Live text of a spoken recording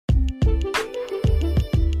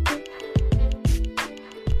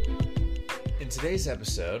today's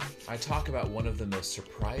episode, I talk about one of the most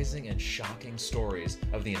surprising and shocking stories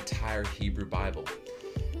of the entire Hebrew Bible.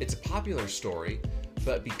 It's a popular story,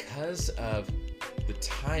 but because of the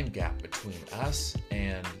time gap between us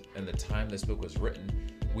and the time this book was written,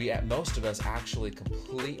 most of us actually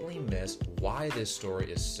completely miss why this story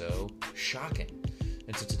is so shocking.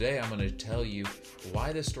 And so today I'm going to tell you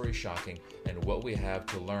why this story is shocking and what we have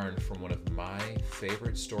to learn from one of my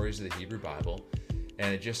favorite stories of the Hebrew Bible.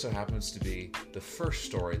 And it just so happens to be the first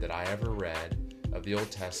story that I ever read of the Old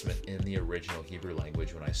Testament in the original Hebrew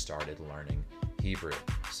language when I started learning Hebrew.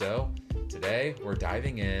 So today we're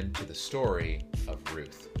diving into the story of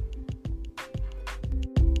Ruth.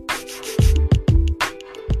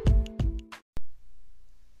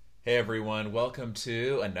 Hey everyone, welcome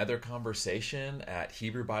to another conversation at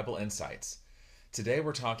Hebrew Bible Insights. Today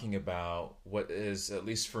we're talking about what is, at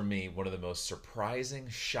least for me, one of the most surprising,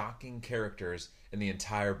 shocking characters in the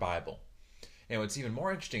entire Bible. And what's even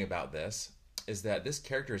more interesting about this is that this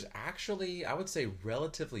character is actually, I would say,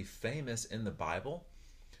 relatively famous in the Bible,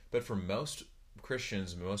 but for most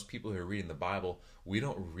Christians, most people who are reading the Bible, we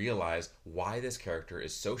don't realize why this character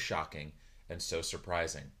is so shocking and so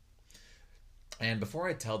surprising. And before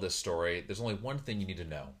I tell this story, there's only one thing you need to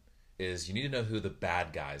know, is you need to know who the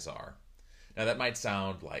bad guys are. Now that might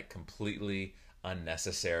sound like completely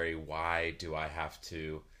unnecessary. Why do I have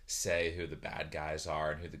to say who the bad guys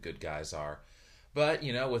are and who the good guys are? But,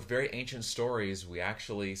 with very ancient stories, we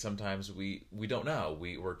actually sometimes we don't know.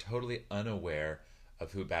 We're totally unaware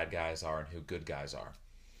of who bad guys are and who good guys are.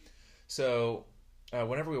 So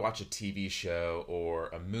whenever we watch a TV show or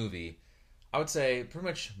a movie, I would say pretty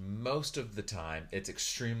much most of the time it's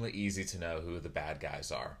extremely easy to know who the bad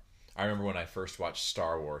guys are. I remember when I first watched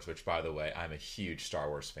Star Wars, which, by the way, I'm a huge Star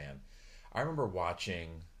Wars fan. I remember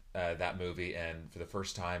watching that movie and for the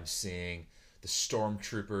first time seeing the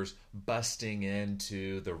stormtroopers busting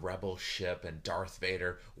into the rebel ship and Darth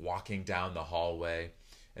Vader walking down the hallway,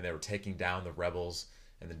 and they were taking down the rebels.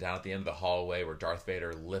 And then down at the end of the hallway where Darth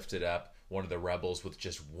Vader lifted up one of the rebels with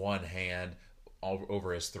just one hand all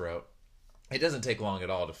over his throat. It doesn't take long at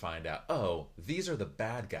all to find out, oh, these are the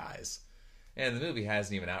bad guys. And the movie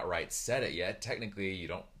hasn't even outright said it yet. Technically, you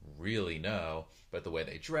don't really know, but the way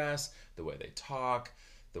they dress, the way they talk,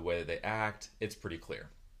 the way that they act, it's pretty clear.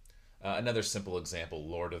 Another simple example,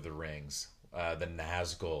 Lord of the Rings, the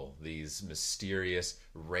Nazgul, these mysterious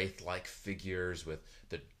wraith-like figures with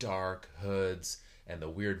the dark hoods and the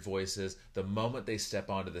weird voices. The moment they step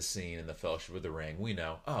onto the scene in the Fellowship of the Ring, we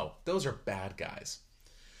know, oh, those are bad guys.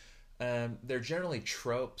 They're generally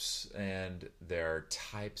tropes and they're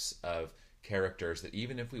types of characters that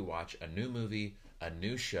even if we watch a new movie, a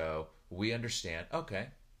new show, we understand, okay,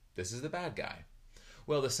 this is the bad guy.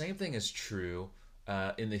 Well, the same thing is true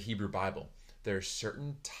in the Hebrew Bible. There are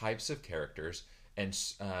certain types of characters and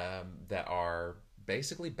that are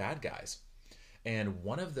basically bad guys. And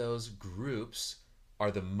one of those groups are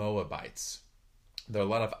the Moabites. There are a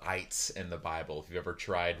lot of ites in the Bible. If you've ever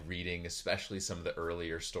tried reading, especially some of the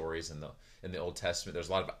earlier stories in the Old Testament, there's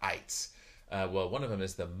a lot of ites. Well, one of them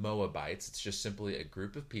is the Moabites. It's just simply a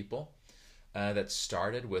group of people that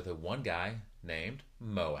started with one guy named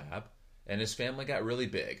Moab, and his family got really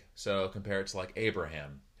big. So compare it to like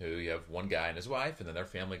Abraham, who you have one guy and his wife, and then their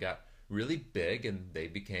family got really big, and they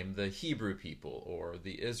became the Hebrew people, or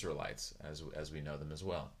the Israelites, as we know them as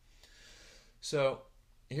well. So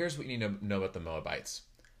here's what you need to know about the Moabites.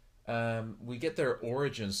 We get their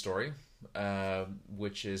origin story,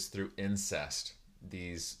 which is through incest.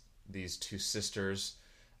 These two sisters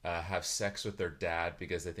have sex with their dad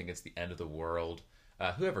because they think it's the end of the world.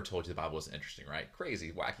 Whoever told you the Bible was interesting, right?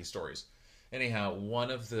 Crazy, wacky stories. Anyhow,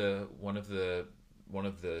 one of the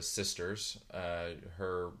sisters,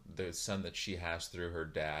 the son that she has through her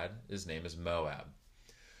dad, his name is Moab.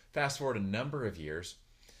 Fast forward a number of years,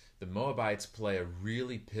 the Moabites play a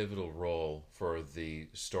really pivotal role for the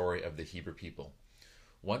story of the Hebrew people.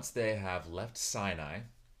 Once they have left Sinai,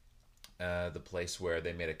 the place where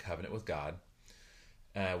they made a covenant with God,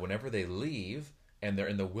 whenever they leave and they're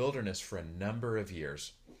in the wilderness for a number of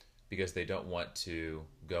years because they don't want to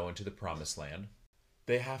go into the promised land,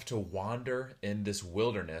 they have to wander in this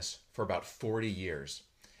wilderness for about 40 years.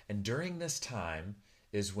 And during this time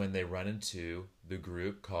is when they run into the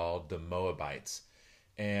group called the Moabites.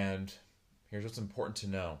 And here's what's important to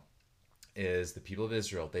know is the people of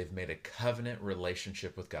Israel, they've made a covenant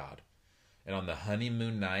relationship with God. And on the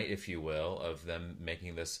honeymoon night, if you will, of them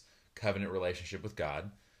making this covenant relationship with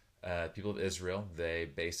God, people of Israel, they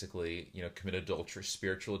basically, commit adultery,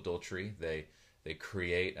 spiritual adultery. They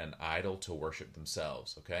create an idol to worship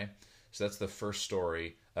themselves, okay? So that's the first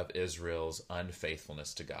story of Israel's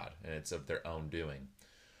unfaithfulness to God, and it's of their own doing.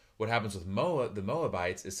 What happens with the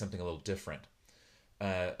Moabites is something a little different.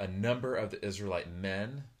 A number of the Israelite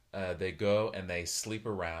men, they go and they sleep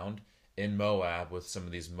around in Moab with some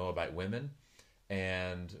of these Moabite women,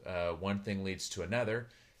 and one thing leads to another,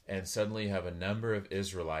 and suddenly you have a number of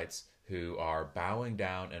Israelites who are bowing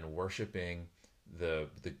down and worshiping the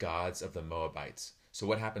gods of the Moabites. So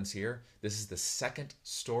what happens here? This is the second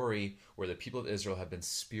story where the people of Israel have been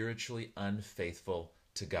spiritually unfaithful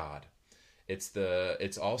to God.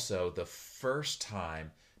 It's also the first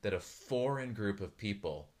time that a foreign group of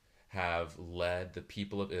people have led the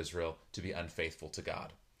people of Israel to be unfaithful to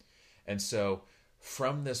God. And so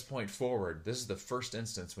from this point forward, this is the first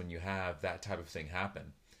instance when you have that type of thing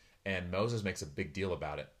happen. And Moses makes a big deal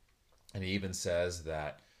about it. And he even says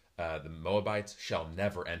that the Moabites shall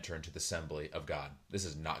never enter into the assembly of God. This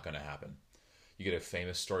is not going to happen. You get a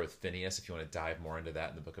famous story with Phineas, if you want to dive more into that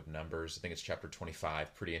in the book of Numbers. I think it's chapter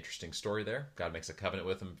 25. Pretty interesting story there. God makes a covenant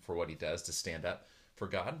with him for what he does to stand up for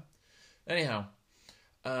God. Anyhow,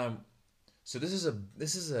 so this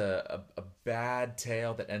is a bad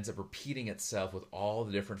tale that ends up repeating itself with all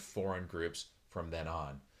the different foreign groups from then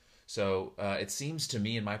on. So it seems to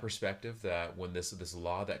me, in my perspective, that when this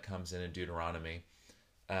law that comes in Deuteronomy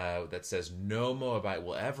that says no Moabite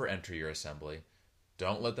will ever enter your assembly,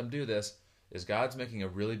 don't let them do this, is God's making a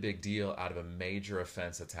really big deal out of a major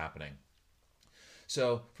offense that's happening.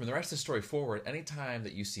 So from the rest of the story forward, anytime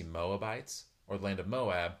that you see Moabites or the land of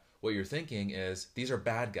Moab, what you're thinking is these are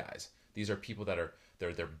bad guys. These are people that are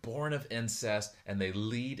they're born of incest, and they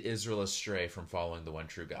lead Israel astray from following the one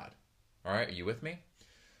true God. All right, are you with me?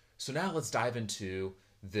 So now let's dive into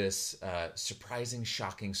this surprising,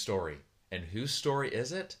 shocking story. And whose story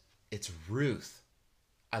is it? It's Ruth.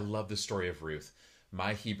 I love the story of Ruth.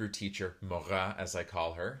 My Hebrew teacher, Mora, as I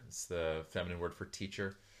call her, it's the feminine word for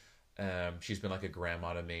teacher. She's been like a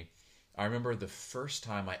grandma to me. I remember the first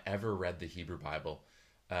time I ever read the Hebrew Bible,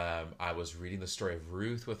 I was reading the story of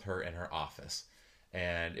Ruth with her in her office.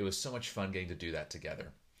 And it was so much fun getting to do that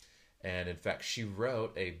together. And in fact, she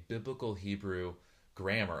wrote a biblical Hebrew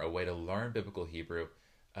grammar, a way to learn biblical Hebrew,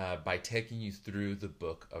 by taking you through the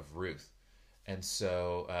book of Ruth. And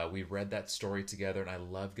so we read that story together, and I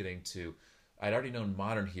love getting to... I'd already known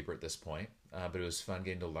modern Hebrew at this point, but it was fun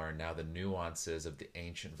getting to learn now the nuances of the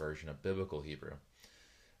ancient version of biblical Hebrew.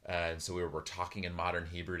 And so we were talking in modern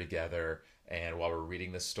Hebrew together, and while we're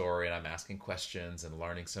reading the story, and I'm asking questions and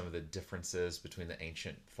learning some of the differences between the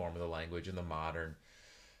ancient form of the language and the modern.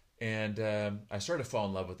 And I started to fall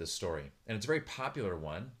in love with this story. And it's a very popular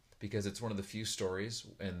one because it's one of the few stories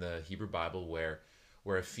in the Hebrew Bible where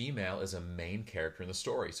a female is a main character in the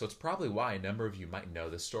story. So it's probably why a number of you might know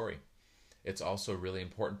this story. It's also really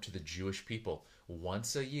important to the Jewish people.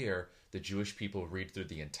 Once a year, the Jewish people read through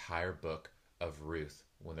the entire book of Ruth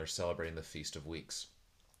when they're celebrating the Feast of Weeks.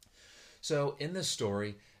 So in this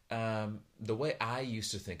story, the way I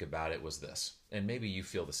used to think about it was this, and maybe you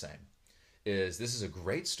feel the same, is this is a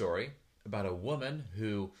great story about a woman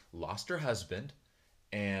who lost her husband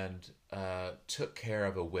and took care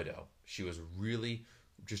of a widow. She was really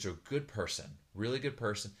just a good person, really good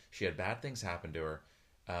person. She had bad things happen to her,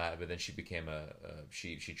 but then she became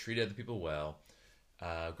she treated other people well.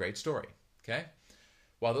 Great story, okay?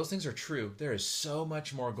 While those things are true, there is so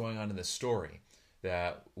much more going on in this story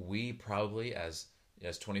that we probably, as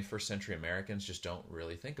 21st century Americans, just don't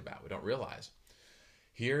really think about. We don't realize.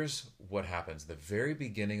 Here's what happens. The very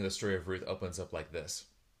beginning of the story of Ruth opens up like this.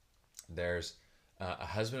 There's a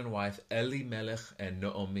husband and wife, Elimelech and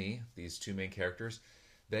Naomi, these two main characters.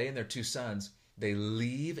 They and their two sons, they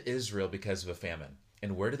leave Israel because of a famine.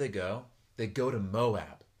 And where do they go? They go to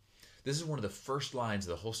Moab. This is one of the first lines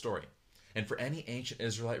of the whole story. And for any ancient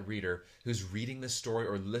Israelite reader who's reading this story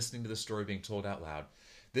or listening to the story being told out loud,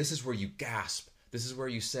 this is where you gasp. This is where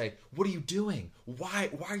you say, "What are you doing? Why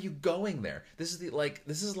are you going there?" This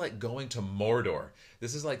is like going to Mordor.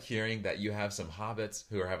 This is like hearing that you have some hobbits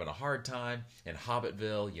who are having a hard time in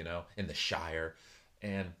Hobbitville, in the Shire,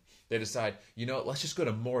 and they decide, let's just go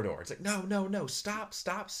to Mordor. It's like, no, stop.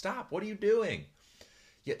 What are you doing?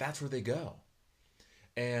 Yet that's where they go.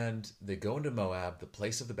 And they go into Moab, the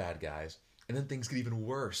place of the bad guys, and then things get even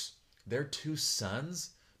worse. Their two sons,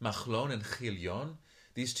 Machlon and Chilion,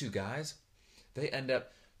 these two guys, they end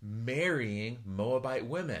up marrying Moabite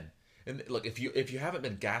women. And look, if you haven't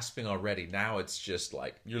been gasping already, now it's just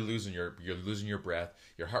like you're losing your breath,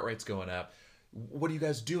 your heart rate's going up. What are you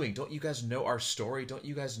guys doing? Don't you guys know our story? Don't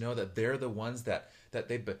you guys know that they're the ones that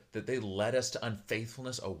they led us to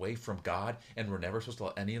unfaithfulness away from God, and we're never supposed to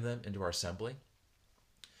let any of them into our assembly?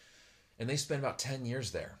 And they spend about 10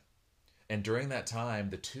 years there. And during that time,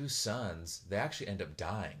 the two sons, they actually end up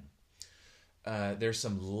dying. There's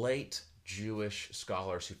some late Jewish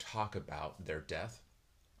scholars who talk about their death.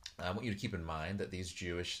 I want you to keep in mind that these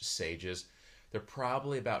Jewish sages, they're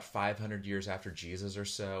probably about 500 years after Jesus or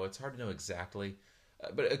so. It's hard to know exactly,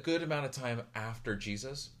 but a good amount of time after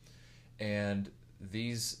Jesus. And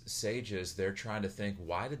these sages, they're trying to think,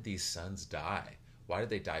 why did these sons die? Why did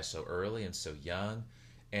they die so early and so young?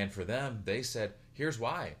 And for them, they said, here's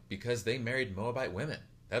why. Because they married Moabite women.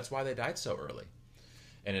 That's why they died so early.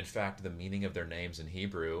 And in fact, the meaning of their names in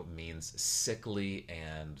Hebrew means sickly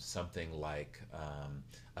and something like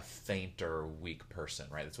a faint or weak person,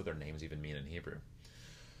 right? That's what their names even mean in Hebrew.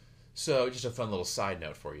 So just a fun little side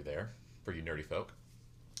note for you there, for you nerdy folk.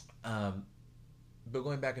 But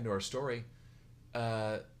going back into our story,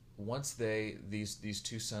 once these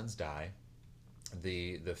two sons die,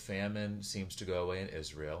 the famine seems to go away in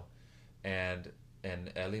Israel, and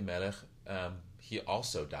Elimelech, he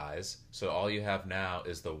also dies. So all you have now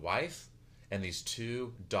is the wife and these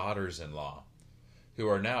two daughters-in-law, who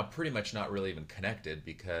are now pretty much not really even connected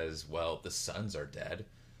because, well, the sons are dead,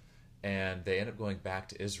 and they end up going back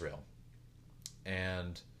to Israel.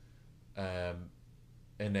 And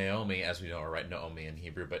Naomi, as we know her, right? Naomi in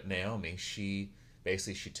Hebrew, but Naomi, she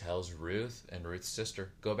tells Ruth and Ruth's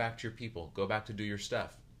sister, go back to your people, go back to do your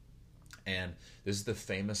stuff. And this is the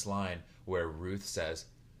famous line where Ruth says,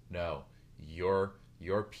 no, your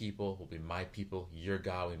people will be my people, your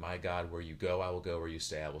God will be my God. Where you go, I will go. Where you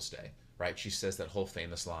stay, I will stay. Right? She says that whole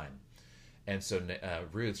famous line. And so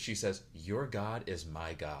Ruth, she says, your God is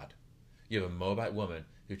my God. You have a Moabite woman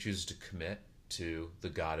who chooses to commit to the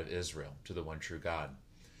God of Israel, to the one true God.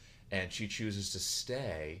 And she chooses to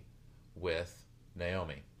stay with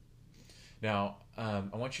Naomi. Now, I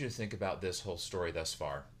want you to think about this whole story thus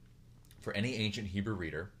far. For any ancient Hebrew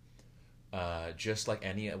reader, just like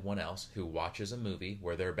anyone else who watches a movie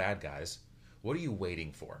where they're bad guys, what are you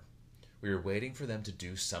waiting for? We are waiting for them to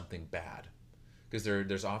do something bad. Because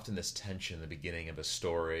there's often this tension in the beginning of a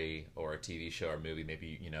story or a TV show or movie.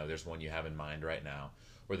 Maybe, there's one you have in mind right now,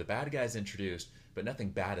 where the bad guy's introduced, but nothing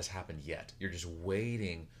bad has happened yet. You're just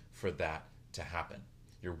waiting for that to happen.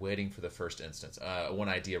 You're waiting for the first instance. One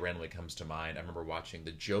idea randomly comes to mind. I remember watching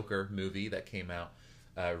the Joker movie that came out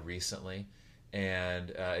recently,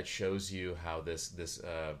 and it shows you how this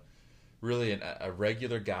really a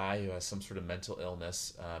regular guy who has some sort of mental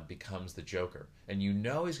illness becomes the Joker. And you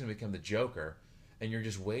know he's going to become the Joker, and you're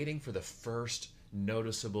just waiting for the first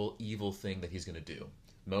noticeable evil thing that he's going to do.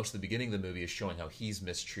 Most of the beginning of the movie is showing how he's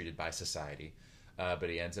mistreated by society,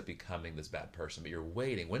 but he ends up becoming this bad person. But you're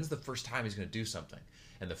waiting. When's the first time he's going to do something?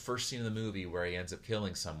 And the first scene of the movie where he ends up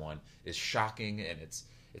killing someone is shocking, and it's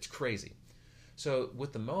crazy. So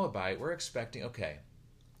with the Moabite, we're expecting, okay,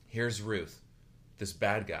 here's Ruth, this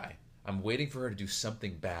bad guy. I'm waiting for her to do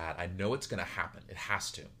something bad. I know it's going to happen. It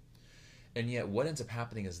has to. And yet what ends up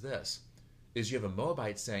happening is this, is you have a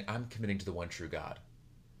Moabite saying, I'm committing to the one true God.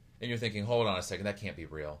 And you're thinking, hold on a second, that can't be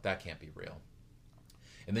real. That can't be real.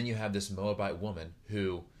 And then you have this Moabite woman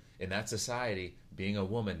who, in that society, being a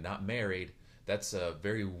woman, not married, that's a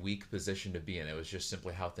very weak position to be in. It was just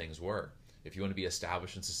simply how things were. If you want to be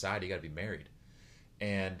established in society, you got to be married.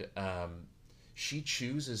 And she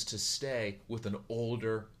chooses to stay with an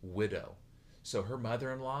older widow. So her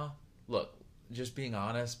mother-in-law, look, just being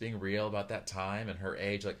honest, being real about that time and her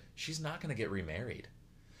age, like, she's not going to get remarried.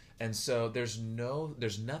 And so there's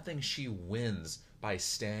nothing she wins by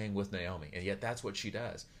staying with Naomi. And yet that's what she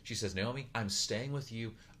does. She says, Naomi, I'm staying with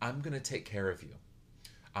you. I'm going to take care of you.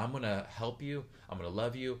 I'm going to help you. I'm going to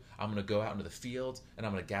love you. I'm going to go out into the fields and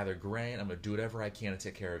I'm going to gather grain. I'm going to do whatever I can to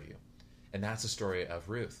take care of you. And that's the story of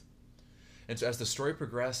Ruth. And so as the story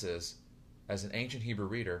progresses, as an ancient Hebrew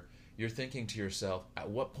reader, you're thinking to yourself, at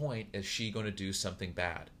what point is she going to do something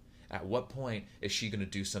bad? At what point is she going to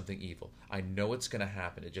do something evil? I know it's going to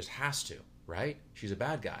happen. It just has to, right? She's a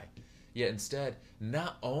bad guy. Yet instead,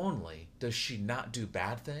 not only does she not do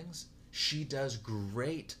bad things, she does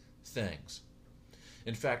great things.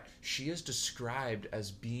 In fact, she is described as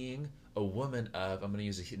being a woman of, I'm going to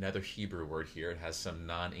use another Hebrew word here, it has some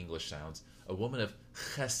non-English sounds, a woman of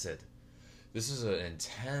chesed. This is an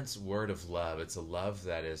intense word of love. It's a love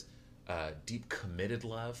that is deep committed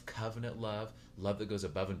love, covenant love, love that goes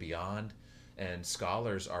above and beyond. And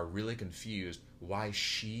scholars are really confused why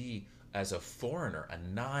she, as a foreigner, a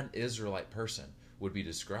non-Israelite person, would be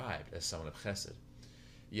described as someone of chesed.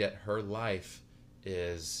 Yet her life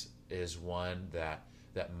is one that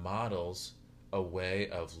models a way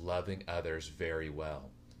of loving others very well.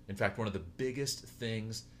 In fact, one of the biggest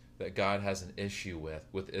things that God has an issue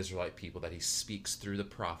with Israelite people that he speaks through the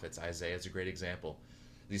prophets, Isaiah is a great example,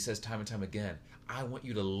 He says time and time again, I want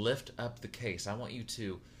you to lift up the case. I want you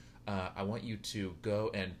to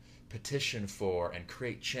go and petition for and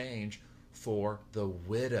create change for the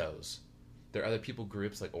widows. There are other people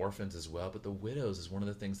groups like orphans as well, but the widows is one of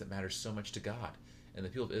the things that matters so much to God, and the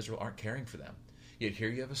people of Israel aren't caring for them. Yet here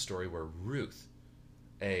you have a story where Ruth,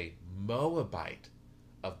 a Moabite,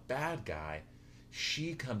 a bad guy,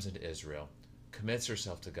 she comes into Israel, commits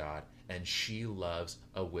herself to God, and she loves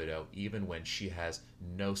a widow even when she has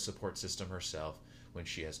no support system herself, when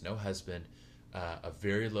she has no husband, a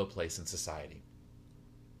very low place in society.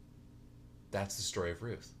 That's the story of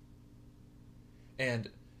Ruth. And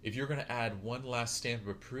if you're going to add one last stamp of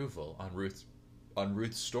approval on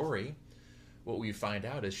Ruth's story, what we find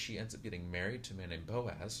out is she ends up getting married to a man named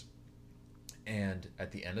Boaz. And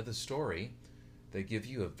at the end of the story, they give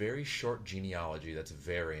you a very short genealogy that's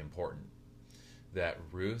very important. That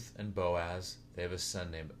Ruth and Boaz, they have a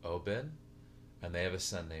son named Obed, and they have a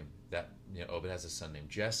son named Obed has a son named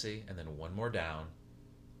Jesse, and then one more down,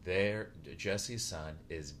 Jesse's son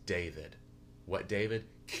is David. What David?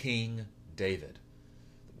 King David.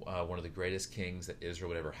 One of the greatest kings that Israel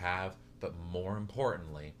would ever have, but more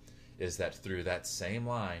importantly is that through that same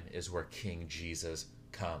line is where King Jesus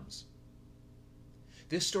comes.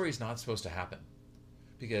 This story is not supposed to happen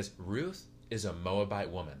because Ruth is a Moabite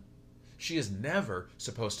woman. She is never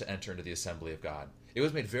supposed to enter into the assembly of God. It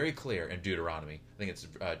was made very clear in Deuteronomy, I think it's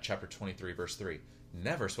chapter 23, verse 3,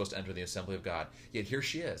 never supposed to enter the assembly of God. Yet here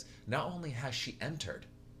she is. Not only has she entered,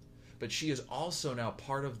 but she is also now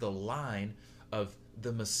part of the line of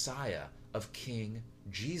the Messiah, of King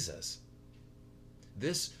Jesus.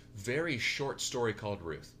 This very short story called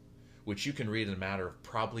Ruth, which you can read in a matter of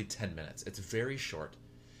probably 10 minutes, it's very short,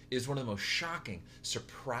 is one of the most shocking,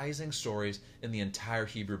 surprising stories in the entire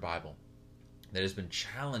Hebrew Bible that has been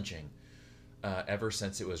challenging ever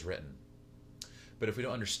since it was written. But if we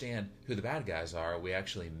don't understand who the bad guys are, we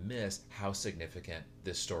actually miss how significant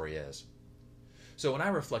this story is. So when I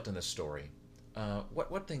reflect on this story,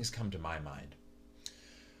 what things come to my mind?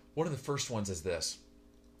 One of the first ones is this,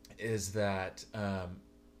 is that I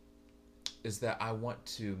want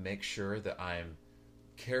to make sure that I'm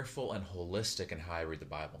careful and holistic in how I read the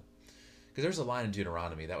Bible. Because there's a line in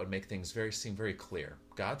Deuteronomy that would make things seem very clear.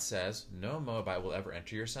 God says, no Moabite will ever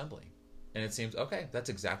enter your assembly. And it seems, okay, that's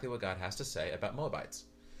exactly what God has to say about Moabites.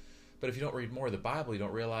 But if you don't read more of the Bible, you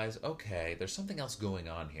don't realize, okay, there's something else going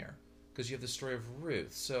on here. Because you have the story of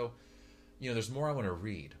Ruth. So, there's more I want to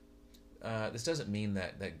read. This doesn't mean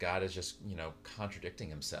that God is just, contradicting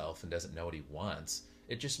himself and doesn't know what he wants.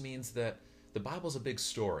 It just means that the Bible's a big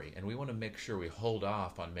story, and we want to make sure we hold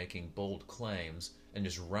off on making bold claims and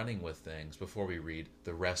just running with things before we read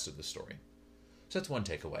the rest of the story. So that's one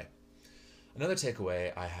takeaway. Another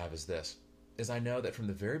takeaway I have is this, is I know that from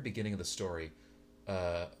the very beginning of the story,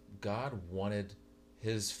 God wanted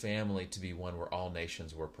his family to be one where all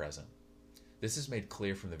nations were present. This is made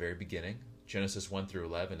clear from the very beginning. Genesis 1 through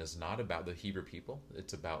 11 is not about the Hebrew people.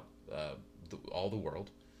 It's about all the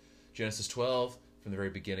world. Genesis 12, from the very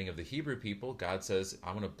beginning of the Hebrew people, God says,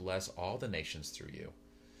 I'm going to bless all the nations through you.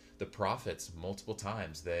 The prophets, multiple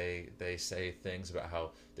times, they say things about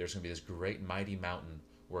how there's going to be this great mighty mountain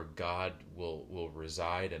where God will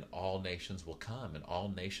reside and all nations will come and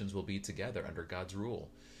all nations will be together under God's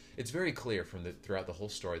rule. It's very clear throughout the whole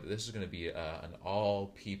story that this is going to be an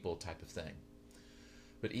all-people type of thing.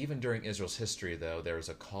 But even during Israel's history, though, there was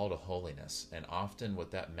a call to holiness. And often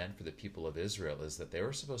what that meant for the people of Israel is that they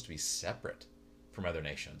were supposed to be separate from other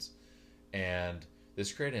nations. And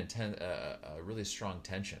this created a really strong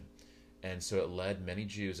tension. And so it led many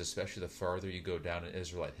Jews, especially the farther you go down in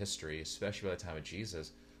Israelite history, especially by the time of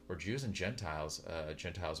Jesus, where Jews and Gentiles,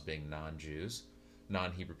 Gentiles being non-Jews,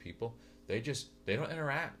 non-Hebrew people, they don't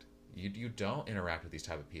interact. You don't interact with these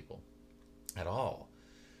type of people at all.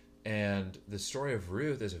 And the story of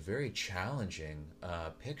Ruth is a very challenging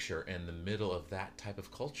picture in the middle of that type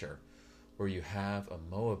of culture, where you have a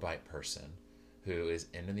Moabite person who is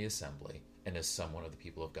in the assembly and is someone of the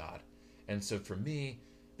people of God. And so for me,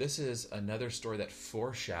 this is another story that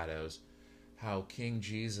foreshadows how King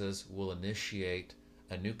Jesus will initiate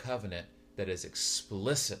a new covenant that is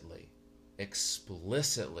explicitly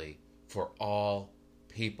for all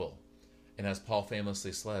people. And as Paul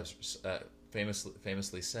famously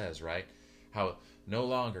says, right, how no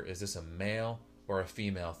longer is this a male or a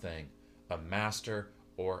female thing, a master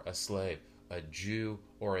or a slave, a Jew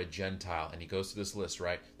or a Gentile. And he goes through this list,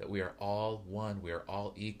 right, that we are all one, we are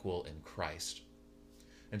all equal in Christ.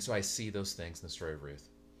 And so I see those things in the story of Ruth.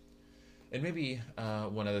 And maybe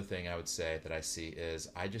one other thing I would say that I see is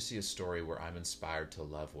I just see a story where I'm inspired to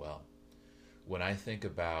love well. When I think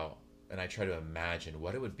about and I try to imagine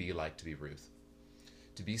what it would be like to be Ruth,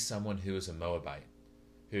 to be someone who is a Moabite,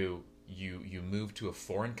 who you move to a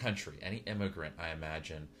foreign country. Any immigrant, I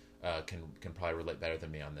imagine, can probably relate better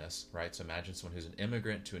than me on this, right? So imagine someone who's an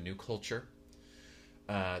immigrant to a new culture.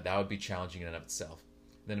 That would be challenging in and of itself.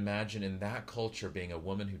 Then imagine in that culture being a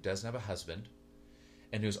woman who doesn't have a husband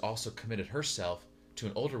and who's also committed herself to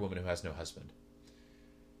an older woman who has no husband.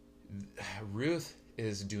 Ruth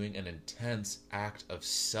is doing an intense act of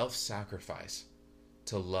self-sacrifice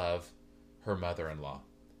to love her mother-in-law.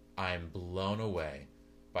 I'm blown away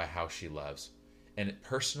by how she loves. And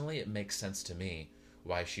personally, it makes sense to me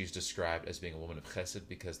why she's described as being a woman of chesed,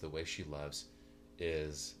 because the way she loves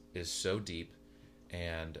is so deep,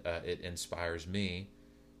 and it inspires me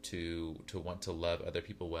to want to love other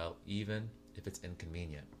people well, even if it's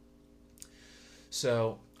inconvenient.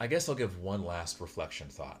 So I guess I'll give one last reflection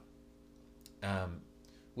thought,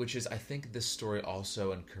 which is I think this story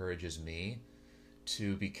also encourages me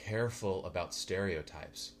to be careful about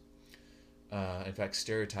stereotypes. In fact,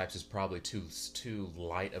 stereotypes is probably too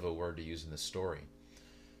light of a word to use in this story.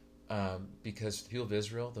 Because the people of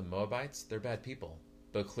Israel, the Moabites, they're bad people.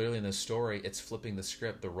 But clearly in this story, it's flipping the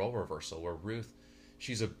script, the role reversal, where Ruth,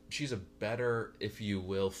 she's a better, if you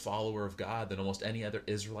will, follower of God than almost any other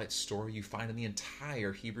Israelite story you find in the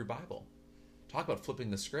entire Hebrew Bible. Talk about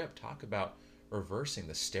flipping the script. Talk about reversing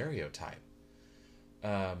the stereotype.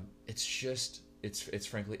 It's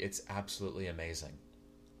frankly, it's absolutely amazing.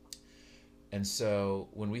 And so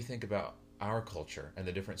when we think about our culture and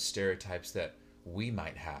the different stereotypes that we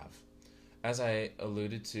might have, as I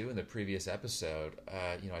alluded to in the previous episode,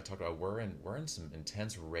 I talked about we're in some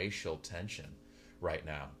intense racial tension right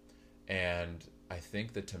now, and I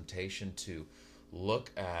think the temptation to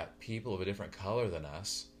look at people of a different color than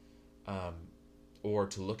us, or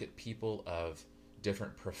to look at people of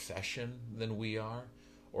different profession than we are,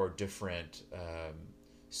 or different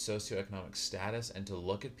socioeconomic status, and to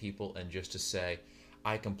look at people and just to say,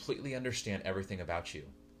 I completely understand everything about you.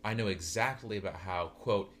 I know exactly about how,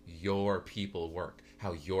 quote, your people work,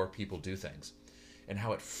 how your people do things, and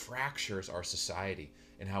how it fractures our society,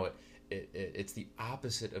 and how it's the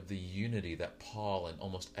opposite of the unity that Paul in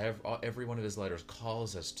almost every one of his letters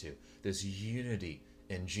calls us to, this unity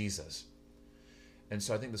in Jesus. And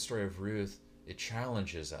so I think the story of Ruth, it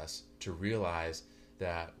challenges us to realize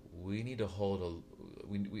that we need to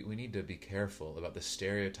we need to be careful about the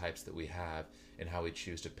stereotypes that we have and how we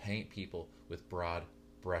choose to paint people with broad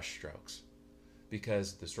brushstrokes.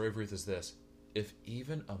 Because the story of Ruth is this: if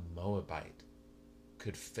even a Moabite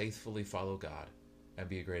could faithfully follow God and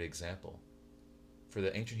be a great example, for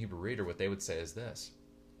the ancient Hebrew reader, what they would say is this,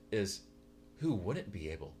 is who wouldn't be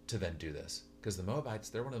able to then do this? Because the Moabites,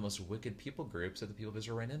 they're one of the most wicked people groups that the people of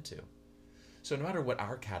Israel ran into. So no matter what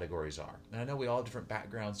our categories are, and I know we all have different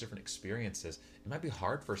backgrounds, different experiences, it might be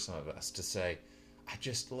hard for some of us to say,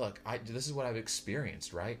 this is what I've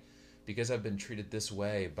experienced, right? Because I've been treated this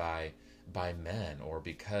way by men, or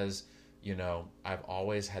because, I've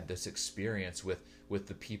always had this experience with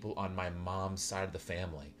the people on my mom's side of the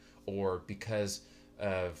family, or because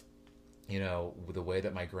of, the way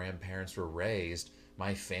that my grandparents were raised,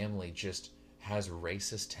 my family just has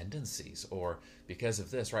racist tendencies, or because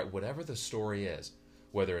of this, right? Whatever the story is,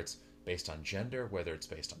 whether it's based on gender, whether it's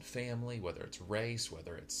based on family, whether it's race,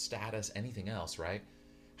 whether it's status, anything else, right?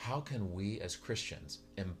 How can we as Christians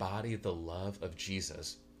embody the love of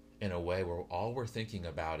Jesus in a way where all we're thinking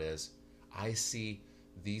about is, I see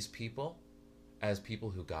these people as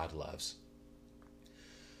people who God loves?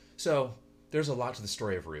 So there's a lot to the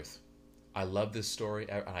story of Ruth. I love this story,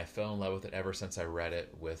 and I fell in love with it ever since I read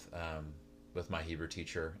it with my Hebrew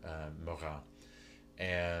teacher, Morin.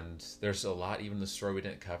 And there's a lot, even the story we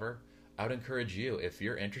didn't cover. I would encourage you, if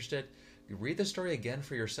you're interested, read the story again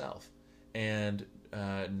for yourself. And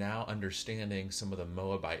now understanding some of the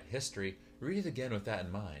Moabite history, read it again with that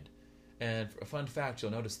in mind. And a fun fact,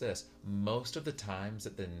 you'll notice this: most of the times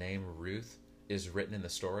that the name Ruth is written in the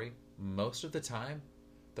story, most of the time,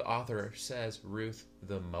 the author says Ruth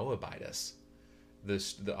the Moabitess.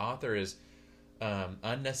 The author is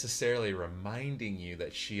unnecessarily reminding you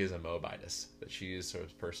that she is a Moabitess, that she is sort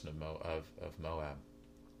of a person of Moab.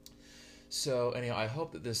 So anyhow, I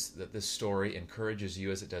hope that this story encourages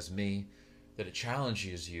you as it does me, that it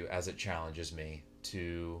challenges you as it challenges me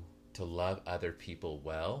to love other people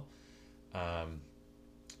well,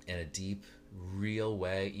 in a deep, real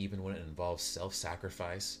way, even when it involves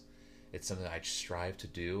self-sacrifice. It's something I strive to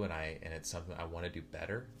do, and it's something I want to do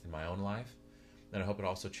better in my own life. And I hope it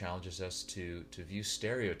also challenges us to view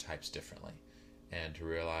stereotypes differently, and to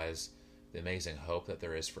realize the amazing hope that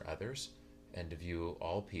there is for others, and to view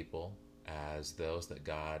all people as those that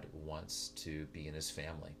God wants to be in his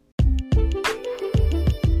family.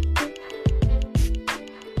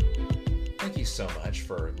 Thank you so much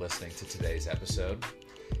for listening to today's episode.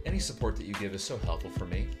 Any support that you give is so helpful for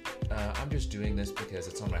me. I'm just doing this because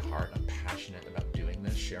it's on my heart. I'm passionate about doing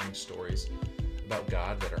this, sharing stories about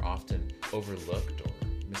God that are often overlooked or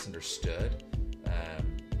misunderstood.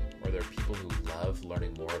 Or there are people who love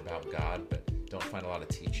learning more about God but don't find a lot of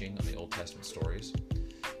teaching on the Old Testament stories.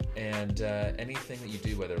 And anything that you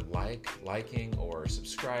do, whether liking or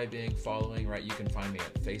subscribing, following, right? You can find me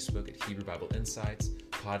at Facebook at Hebrew Bible Insights.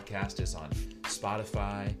 Podcast is on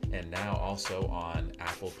Spotify and now also on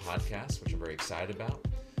Apple Podcasts, which I'm very excited about.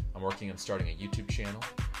 I'm working on starting a YouTube channel,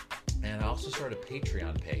 and I also started a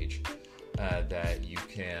Patreon page that you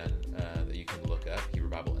can look up, Hebrew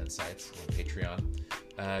Bible Insights on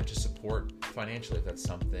Patreon, to support financially if that's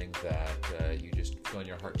something that you just feel in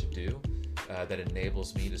your heart to do. That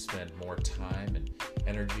enables me to spend more time and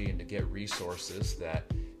energy and to get resources that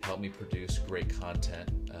help me produce great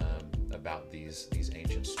content about these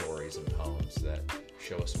ancient stories and poems that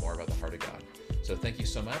show us more about the heart of God. So thank you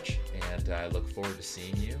so much, and I look forward to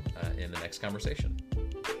seeing you in the next conversation.